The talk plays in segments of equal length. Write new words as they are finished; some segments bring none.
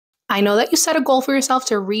I know that you set a goal for yourself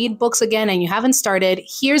to read books again and you haven't started.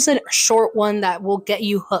 Here's a short one that will get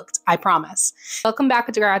you hooked, I promise. Welcome back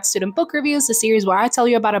to Grad Student Book Reviews, the series where I tell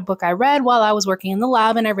you about a book I read while I was working in the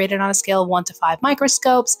lab and I rate it on a scale of 1 to 5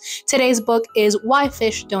 microscopes. Today's book is Why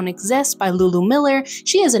Fish Don't Exist by LuLu Miller.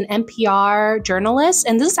 She is an NPR journalist,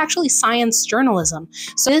 and this is actually science journalism.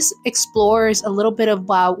 So this explores a little bit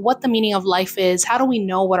about what the meaning of life is, how do we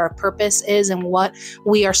know what our purpose is and what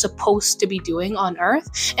we are supposed to be doing on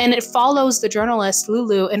Earth. And it follows the journalist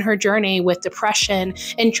Lulu in her journey with depression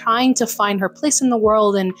and trying to find her place in the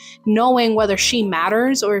world and knowing whether she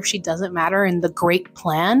matters or if she doesn't matter in the great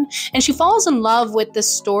plan. And she falls in love with this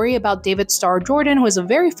story about David Starr Jordan, who is a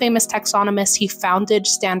very famous taxonomist. He founded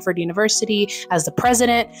Stanford University as the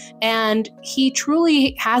president, and he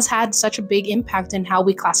truly has had such a big impact in how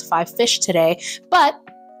we classify fish today. But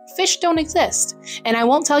fish don't exist, and I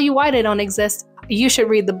won't tell you why they don't exist. You should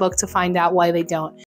read the book to find out why they don't.